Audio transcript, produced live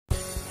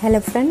Hello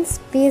friends,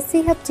 PSC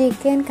hub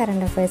GK and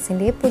current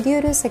അഫയേഴ്സിൻ്റെ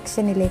പുതിയൊരു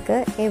സെക്ഷനിലേക്ക്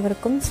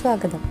ഏവർക്കും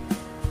സ്വാഗതം.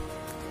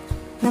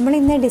 നമ്മൾ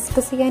ഇന്ന്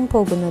ഡിസ്കസ് ചെയ്യാൻ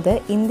പോകുന്നത്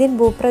ഇന്ത്യൻ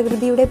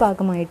ഭൂപ്രകൃതിയുടെ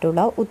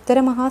ഭാഗമായിട്ടുള്ള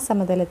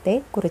ഉത്തരമഹാസമതലത്തെ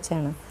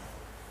കുറിച്ചാണ്.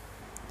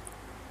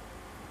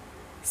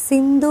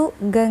 സിന്ധു,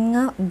 ഗംഗ,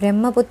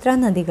 ബ്രഹ്മപുത്ര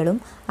നദികളും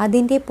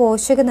അതിൻ്റെ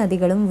പോഷക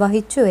നദികളും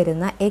വഹിച്ചു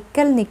വരുന്ന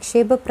എക്കൽ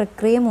നിക്ഷേപ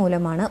പ്രക്രിയ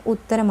മൂലമാണ്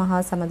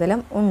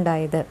ഉത്തരമഹാസമതലം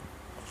ഉണ്ടായത്.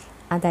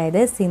 അതായത്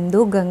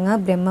സിന്ധു, ഗംഗ,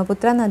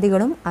 ബ്രഹ്മപുത്ര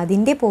നദികളും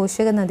അതിൻ്റെ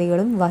പോഷക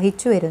നദികളും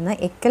വഹിച്ചു വരുന്ന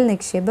എക്കൽ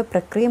നിക്ഷേപ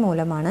പ്രക്രിയ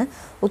മൂലമാണ്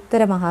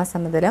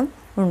ഉത്തരമഹാസമതലം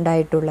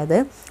ഉണ്ടായിട്ടുള്ളത്.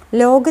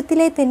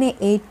 ലോകത്തിലെ തന്നെ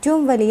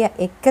ഏറ്റവും വലിയ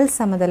എക്കൽ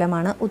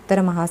സമതലമാണ്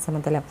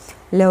ഉത്തരമഹാസമതലം.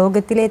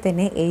 ലോകത്തിലെ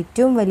തന്നെ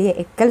ഏറ്റവും വലിയ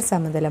എക്കൽ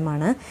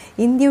സമതലമാണ്.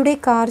 ഇന്ത്യയുടെ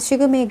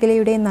കാർഷിക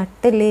മേഖലയുടെ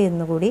നട്ടെല്ല്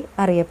എന്നുകൂടി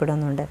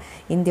അറിയപ്പെടുന്നുണ്ട്.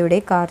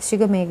 ഇന്ത്യയുടെ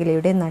കാർഷിക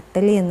മേഖലയുടെ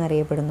നട്ടെല്ല്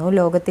എന്നറിയപ്പെടുന്നു.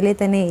 ലോകത്തിലെ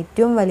തന്നെ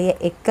ഏറ്റവും വലിയ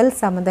എക്കൽ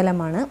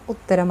സമതലമാണ്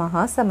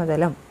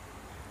ഉത്തരമഹാസമതലം.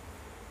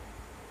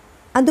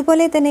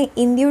 അതുപോലെ തന്നെ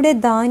ഇന്ത്യയുടെ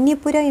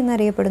ധാന്യപ്പുര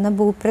എന്നറിയപ്പെടുന്ന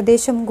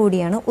ഭൂപ്രദേശം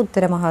കൂടിയാണ്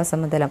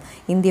ഉത്തരമഹാസമതലം.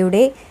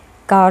 ഇന്ത്യയുടെ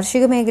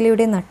കാർഷിക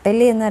മേഖലയുടെ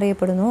നട്ടെല്ല്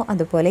എന്നറിയപ്പെടുന്നു.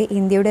 അതുപോലെ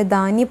ഇന്ത്യയുടെ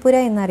ധാന്യപ്പുര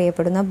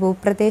എന്നറിയപ്പെടുന്ന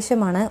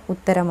ഭൂപ്രദേശമാണ്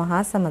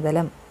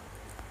ഉത്തരമഹാസമതലം.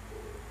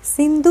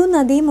 സിന്ധു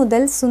നദി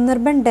മുതൽ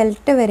സുന്ദർബൻ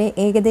ഡെൽറ്റ വരെ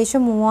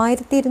ഏകദേശം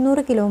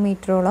 3200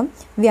 കിലോമീറ്ററോളം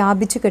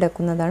വ്യാപിച്ചു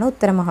കിടക്കുന്നതാണ്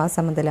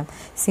ഉത്തരമഹാസമതലം.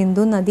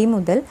 സിന്ധു നദി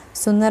മുതൽ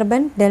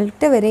സുന്ദർബൻ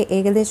ഡെൽറ്റ വരെ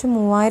ഏകദേശം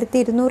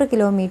 3200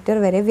 കിലോമീറ്റർ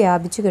വരെ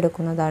വ്യാപിച്ചു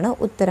കിടക്കുന്നതാണ്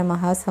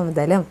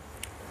ഉത്തരമഹാസമതലം.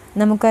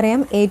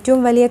 നമുക്കറിയാം,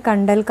 ഏറ്റവും വലിയ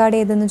കണ്ടൽക്കാട്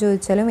ഏതെന്ന്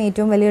ചോദിച്ചാലും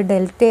ഏറ്റവും വലിയ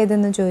ഡെൽറ്റ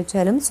ഏതെന്ന്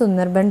ചോദിച്ചാലും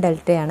സുന്ദർബൻ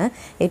ഡെൽറ്റയാണ്.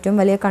 ഏറ്റവും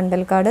വലിയ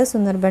കണ്ടൽക്കാട്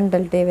സുന്ദർബൻ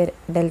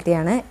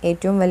ഡെൽറ്റയാണ്.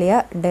 ഏറ്റവും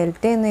വലിയ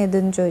ഡെൽറ്റ എന്ന്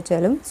ഏതെന്ന്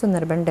ചോദിച്ചാലും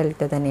സുന്ദർബൻ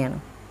ഡെൽറ്റ തന്നെയാണ്.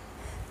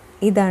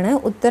 ഇതാണ്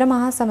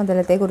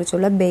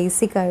ഉത്തരമഹാസമതലത്തെക്കുറിച്ചുള്ള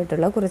ബേസിക്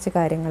ആയിട്ടുള്ള കുറച്ച്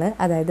കാര്യങ്ങൾ.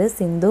 അതായത്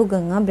സിന്ധു,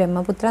 ഗംഗ,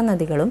 ബ്രഹ്മപുത്ര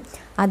നദികളും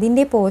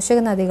അതിൻ്റെ പോഷക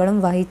നദികളും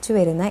വഹിച്ചു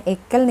വരുന്ന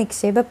എക്കൽ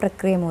നിക്ഷേപ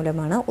പ്രക്രിയ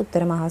മൂലമാണ്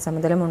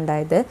ഉത്തരമഹാസമതലം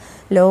ഉണ്ടായത്.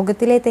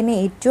 ലോകത്തിലെ തന്നെ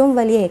ഏറ്റവും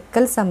വലിയ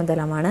എക്കൽ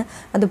സമതലമാണ്.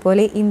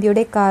 അതുപോലെ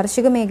ഇന്ത്യയുടെ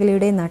കാർഷിക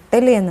മേഖലയുടെ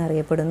നട്ടെല്ല്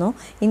എന്നറിയപ്പെടുന്നു.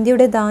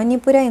 ഇന്ത്യയുടെ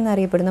ധാന്യപ്പുര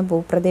എന്നറിയപ്പെടുന്ന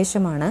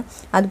ഭൂപ്രദേശമാണ്.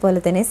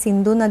 അതുപോലെ തന്നെ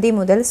സിന്ധു നദി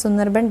മുതൽ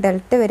സുന്ദർബൻ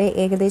ഡെൽറ്റ വരെ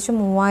ഏകദേശം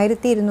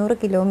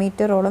 3200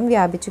 കിലോമീറ്ററോളം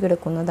വ്യാപിച്ചു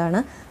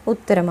കിടക്കുന്നതാണ്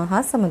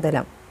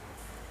ഉത്തരമഹാസമതലം.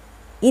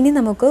 ഇനി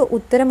നമുക്ക്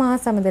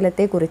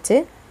ഉത്തരമഹാസമതലത്തെക്കുറിച്ച്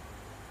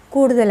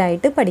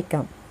കൂടുതലായിട്ട്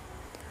പഠിക്കാം.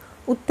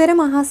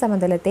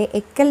 ഉത്തരമഹാസമതലത്തെ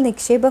എക്കൽ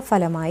നിക്ഷേപ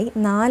ഫലമായി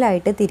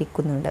 4ആയിട്ട്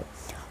തിരിക്കുന്നുണ്ട്.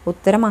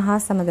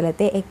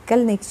 ഉത്തരമഹാസമതലത്തെ എക്കൽ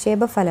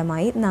നിക്ഷേപ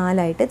ഫലമായി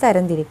 4ആയിട്ട്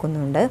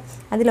തരംതിരിക്കുന്നുണ്ട്.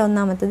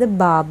 അതിലൊന്നാമത്തത്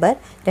ബാബർ,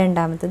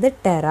 രണ്ടാമത്തത്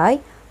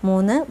Terai,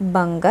 3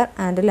 bunker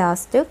and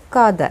last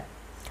Kader.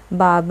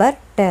 Babur,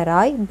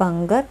 Terai,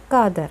 bunker,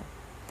 Kader.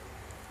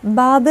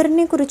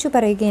 ബാബറിനെ കുറിച്ച്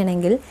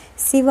പറയുകയാണെങ്കിൽ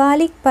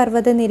സിവാലിക്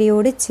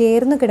പർവ്വതനിരയോട്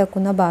ചേർന്ന്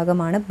കിടക്കുന്ന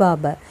ഭാഗമാണ്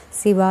ബാബർ.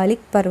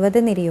 സിവാലിക്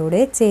പർവ്വതനിരയോട്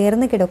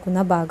ചേർന്ന് കിടക്കുന്ന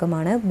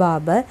ഭാഗമാണ്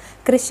ബാബർ.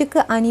 കൃഷിക്ക്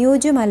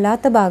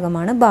അനുയോജ്യമല്ലാത്ത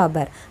ഭാഗമാണ്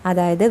ബാബർ.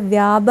 അതായത്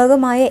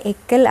വ്യാപകമായ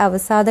എക്കൽ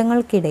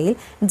അവസാദങ്ങൾക്കിടയിൽ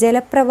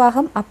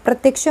ജലപ്രവാഹം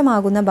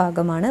അപ്രത്യക്ഷമാകുന്ന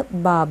ഭാഗമാണ്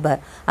ബാബർ.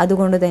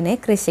 അതുകൊണ്ട് തന്നെ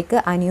കൃഷിക്ക്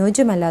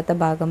അനുയോജ്യമല്ലാത്ത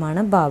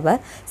ഭാഗമാണ് ബാബർ.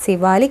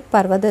 സിവാലിക്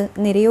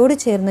പർവ്വതനിരയോട്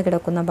ചേർന്ന്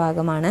കിടക്കുന്ന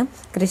ഭാഗമാണ്.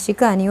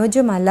 കൃഷിക്ക്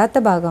അനുയോജ്യമല്ലാത്ത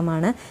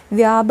ഭാഗമാണ്.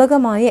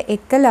 വ്യാപകമായ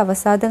എക്കൽ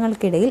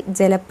അവസാദങ്ങൾക്കിടയിൽ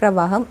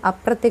ജലപ്രവാഹം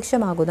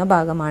അപ്രത്യക്ഷമാകുന്ന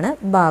ഭാഗമാണ്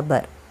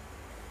ബാബർ.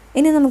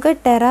 ഇനി നമുക്ക്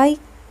ടെറായ്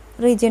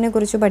റീജിയനെ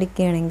കുറിച്ച്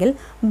പഠിക്കുകയാണെങ്കിൽ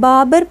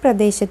ബാബർ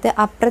പ്രദേശത്ത്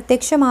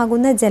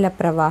അപ്രത്യക്ഷമാകുന്ന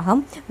ജലപ്രവാഹം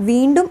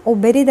വീണ്ടും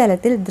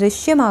ഉപരിതലത്തിൽ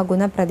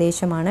ദൃശ്യമാകുന്ന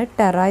പ്രദേശമാണ്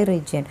ടെറായ്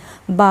റീജിയൻ.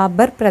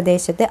 ബാബർ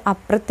പ്രദേശത്ത്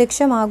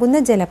അപ്രത്യക്ഷമാകുന്ന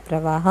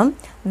ജലപ്രവാഹം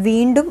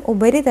വീണ്ടും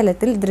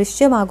ഉപരിതലത്തിൽ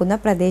ദൃശ്യമാകുന്ന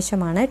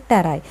പ്രദേശമാണ്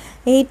ടെറായ്.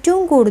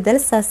 ഏറ്റവും കൂടുതൽ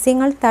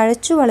സസ്യങ്ങൾ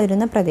തഴച്ചു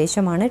വളരുന്ന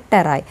പ്രദേശമാണ്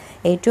ടെറായ്.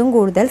 ഏറ്റവും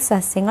കൂടുതൽ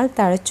സസ്യങ്ങൾ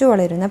തഴച്ചു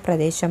വളരുന്ന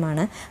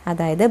പ്രദേശമാണ്.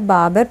 അതായത്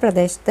ബാബർ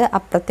പ്രദേശത്ത്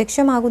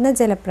അപ്രത്യക്ഷമാകുന്ന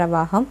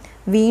ജലപ്രവാഹം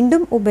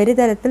വീണ്ടും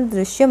ഉപരിതലത്തിൽ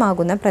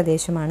ദൃശ്യമാകുന്ന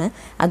പ്രദേശമാണ്.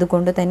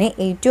 അതുകൊണ്ട് തന്നെ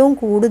ഏറ്റവും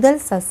കൂടുതൽ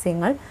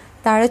സസ്യങ്ങൾ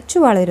തഴച്ചു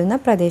വളരുന്ന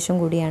പ്രദേശം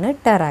കൂടിയാണ്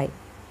ടെറായ്.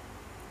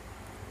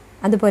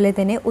 അതുപോലെ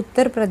തന്നെ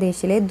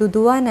ഉത്തർപ്രദേശിലെ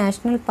ദുധുവ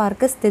നാഷണൽ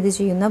പാർക്ക് സ്ഥിതി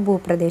ചെയ്യുന്ന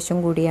ഭൂപ്രദേശം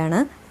കൂടിയാണ്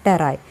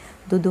ടെറായ്.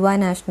 ദുധുവ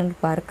നാഷണൽ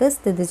പാർക്ക്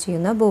സ്ഥിതി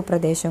ചെയ്യുന്ന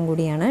ഭൂപ്രദേശം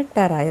കൂടിയാണ്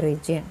ടെറായ്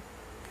റീജിയൻ.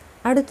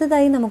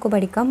 അടുത്തതായി നമുക്ക്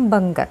പഠിക്കാം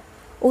ബങ്കർ.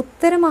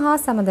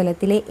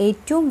 ഉത്തരമഹാസമതലത്തിലെ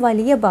ഏറ്റവും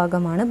വലിയ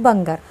ഭാഗമാണ്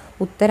ബങ്കർ.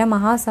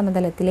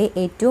 ഉത്തരമഹാസമതലത്തിലെ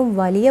ഏറ്റവും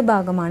വലിയ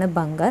ഭാഗമാണ്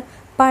ബങ്കർ.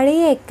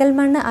 പഴയ എക്കൽ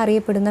മണ്ണ്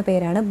അറിയപ്പെടുന്ന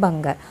പേരാണ്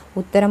ബങ്കർ.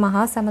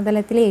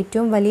 ഉത്തരമഹാസമതലത്തിലെ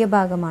ഏറ്റവും വലിയ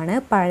ഭാഗമാണ്.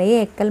 പഴയ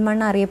എക്കൽ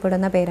മണ്ണ്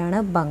അറിയപ്പെടുന്ന പേരാണ്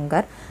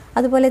ബങ്കർ.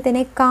 അതുപോലെ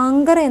തന്നെ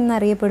കാങ്കർ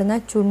എന്നറിയപ്പെടുന്ന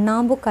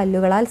ചുണ്ണാമ്പു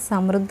കല്ലുകളാൽ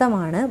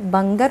സമൃദ്ധമാണ്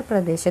ബങ്കർ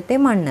പ്രദേശത്തെ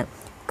മണ്ണ്.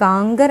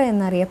 കാങ്കർ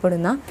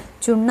എന്നറിയപ്പെടുന്ന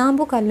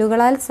ചുണ്ണാമ്പു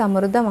കല്ലുകളാൽ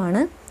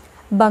സമൃദ്ധമാണ്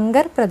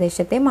ബങ്കർ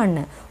പ്രദേശത്തെ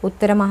മണ്ണ്.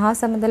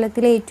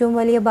 ഉത്തരമഹാസമതലത്തിലെ ഏറ്റവും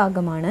വലിയ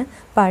ഭാഗമാണ്.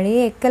 പഴയ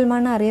എക്കൽ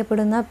മണ്ണ്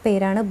അറിയപ്പെടുന്ന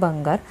പേരാണ്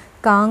ബങ്കർ.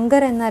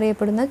 കാങ്കർ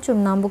എന്നറിയപ്പെടുന്ന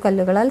ചുണ്ണാമ്പു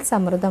കല്ലുകളാൽ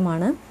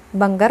സമൃദ്ധമാണ്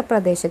ബങ്കർ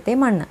പ്രദേശത്തെ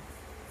മണ്ണ്.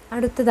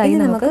 അടുത്തതായി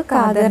നമുക്ക്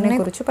കാദറിനെ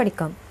കുറിച്ച്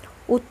പഠിക്കാം.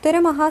 ഉത്തര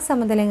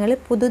മഹാസമതലങ്ങളിൽ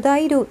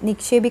പുതുതായി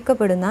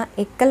നിക്ഷേപിക്കപ്പെടുന്ന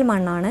എക്കൽ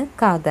മണ്ണാണ്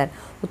ഖാദർ.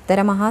 ഉത്തര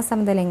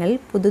മഹാസമതലങ്ങളിൽ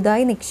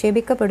പുതുതായി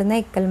നിക്ഷേപിക്കപ്പെടുന്ന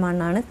എക്കൽ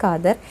മണ്ണാണ്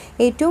ഖാദർ.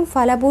 ഏറ്റവും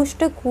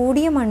ഫലഭൂഷ്ഠ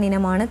കൂടിയ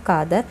മണ്ണിനമാണ്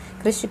ഖാദർ.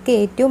 കൃഷിക്ക്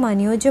ഏറ്റവും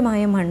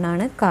അനുയോജ്യമായ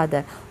മണ്ണാണ്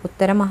ഖാദർ.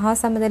 ഉത്തര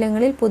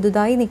മഹാസമതലങ്ങളിൽ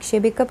പുതുതായി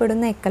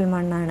നിക്ഷേപിക്കപ്പെടുന്ന എക്കൽ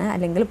മണ്ണാണ്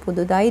അല്ലെങ്കിൽ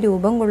പുതുതായി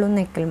രൂപം കൊള്ളുന്ന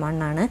എക്കൽ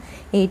മണ്ണാണ്.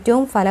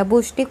 ഏറ്റവും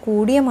ഫലഭൂഷ്ടി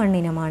കൂടിയ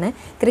മണ്ണിനമാണ്.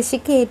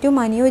 കൃഷിക്ക് ഏറ്റവും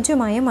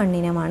അനുയോജ്യമായ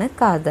മണ്ണിനമാണ്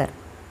ഖാദർ.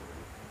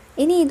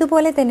 ഇനി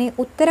ഇതുപോലെ തന്നെ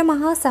ഉത്തര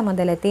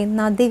മഹാസമതലത്തെ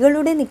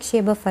നദികളുടെ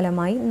നിക്ഷേപ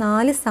ഫലമായി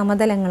 4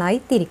 സമതലങ്ങളായി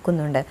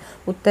തിരിക്കുന്നുണ്ട്.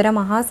 ഉത്തര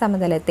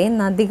മഹാസമതലത്തെ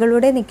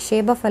നദികളുടെ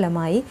നിക്ഷേപ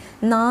ഫലമായി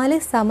 4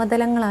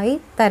 സമതലങ്ങളായി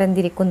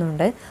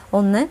തരംതിരിക്കുന്നുണ്ട്.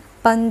 1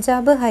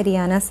 പഞ്ചാബ്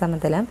ഹരിയാന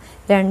സമതലം,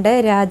 2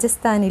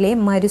 രാജസ്ഥാനിലെ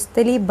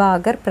മരുസ്ഥലി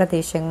ബാഗർ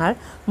പ്രദേശങ്ങൾ,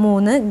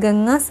 3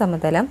 ഗംഗാ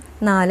സമതലം,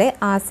 4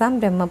 ആസാം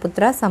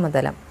ബ്രഹ്മപുത്ര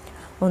സമതലം.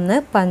 1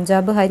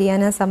 പഞ്ചാബ്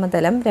ഹരിയാന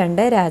സമതലം,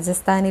 2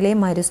 രാജസ്ഥാനിലെ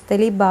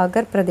മരുസ്ഥലി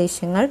ബാഗർ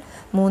പ്രദേശങ്ങൾ,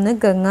 3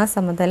 ഗംഗാ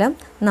സമതലം,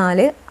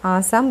 4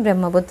 ആസാം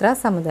ബ്രഹ്മപുത്ര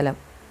സമതലം.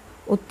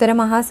 ഉത്തര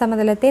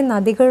മഹാസമതലത്തെ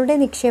നദികളുടെ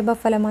നിക്ഷേപ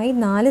ഫലമായി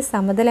 4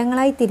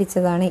 സമതലങ്ങളായി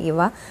തിരിച്ചതാണ് ഇവ.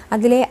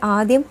 അതിലെ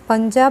ആദ്യം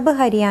പഞ്ചാബ്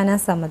ഹരിയാന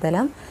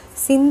സമതലം.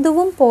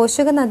 സിന്ധുവും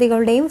പോഷക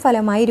നദികളുടെയും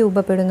ഫലമായി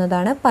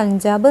രൂപപ്പെടുന്നതാണ്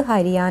പഞ്ചാബ്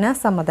ഹരിയാന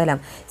സമതലം.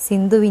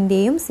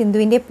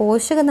 സിന്ധുവിൻ്റെ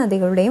പോഷക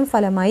നദികളുടെയും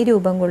ഫലമായി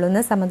രൂപം കൊള്ളുന്ന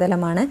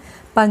സമതലമാണ്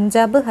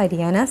പഞ്ചാബ്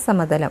ഹരിയാന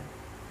സമതലം.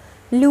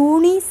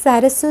 ലൂണി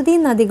സരസ്വതി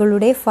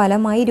നദികളുടെ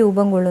ഫലമായി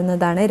രൂപം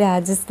കൊള്ളുന്നതാണ്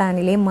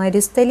രാജസ്ഥാനിലെ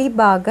മരുസ്ഥലി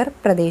ബാഗർ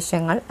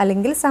പ്രദേശങ്ങൾ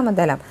അല്ലെങ്കിൽ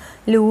സമതലം.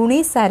 ലൂണി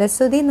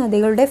സരസ്വതി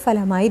നദികളുടെ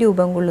ഫലമായി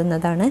രൂപം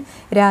കൊള്ളുന്നതാണ്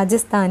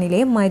രാജസ്ഥാനിലെ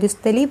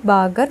മരുസ്ഥലി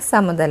ബാഗർ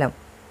സമതലം.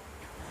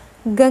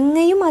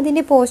 ഗംഗയും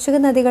അതിൻ്റെ പോഷക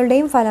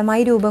നദികളുടെയും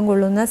ഫലമായി രൂപം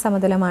കൊള്ളുന്ന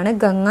സമതലമാണ്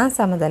ഗംഗാ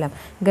സമതലം.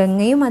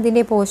 ഗംഗയും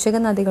അതിൻ്റെ പോഷക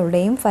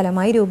നദികളുടെയും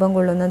ഫലമായി രൂപം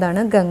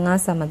കൊള്ളുന്നതാണ് ഗംഗാ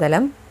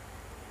സമതലം.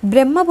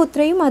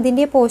 ബ്രഹ്മപുത്രയും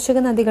അതിൻ്റെ പോഷക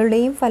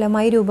നദികളുടെയും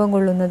ഫലമായി രൂപം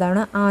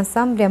കൊള്ളുന്നതാണ്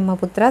ആസാം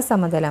ബ്രഹ്മപുത്ര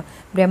സമതലം.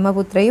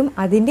 ബ്രഹ്മപുത്രയും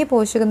അതിൻ്റെ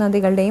പോഷക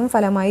നദികളുടെയും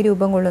ഫലമായി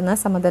രൂപം കൊള്ളുന്ന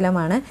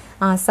സമതലമാണ്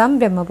ആസാം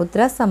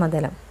ബ്രഹ്മപുത്ര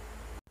സമതലം.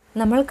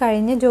 നമ്മൾ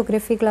കഴിഞ്ഞ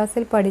ജോഗ്രഫി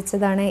ക്ലാസ്സിൽ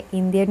പഠിച്ചതാണ്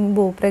ഇന്ത്യൻ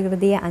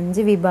ഭൂപ്രകൃതിയെ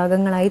 5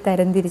 വിഭാഗങ്ങളായി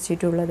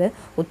തരംതിരിച്ചിട്ടുള്ളത്.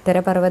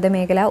 ഉത്തരപർവ്വത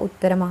മേഖല,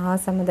 ഉത്തര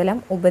മഹാസമതലം,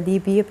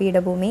 ഉപദ്വീപീയ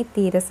പീഠഭൂമി,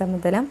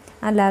 തീരസമതലം,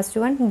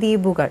 ലാസ്റ്റ് വൺ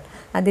ദ്വീപുകൾ.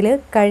 അതിൽ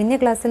കഴിഞ്ഞ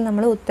ക്ലാസ്സിൽ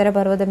നമ്മൾ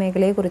ഉത്തരപർവ്വത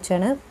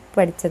മേഖലയെക്കുറിച്ചാണ്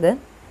പഠിച്ചത്.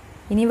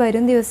 ഇനി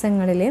വരും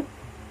ദിവസങ്ങളിൽ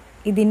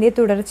ഇതിൻ്റെ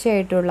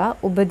തുടർച്ചയായിട്ടുള്ള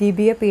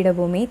ഉപദ്വീപീയ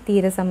പീഠഭൂമി,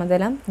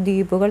 തീരസമതലം,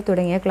 ദ്വീപുകൾ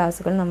തുടങ്ങിയ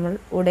ക്ലാസ്സുകൾ നമ്മൾ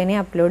ഉടനെ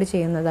അപ്ലോഡ്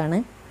ചെയ്യുന്നതാണ്.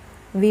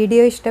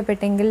 വീഡിയോ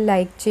ഇഷ്ടപ്പെട്ടെങ്കിൽ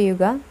ലൈക്ക്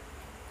ചെയ്യുക.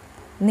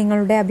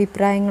 നിങ്ങളുടെ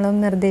അഭിപ്രായങ്ങളും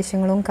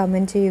നിർദ്ദേശങ്ങളും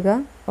കമൻറ്റ് ചെയ്യുക.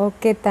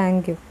 Okay,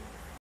 thank you.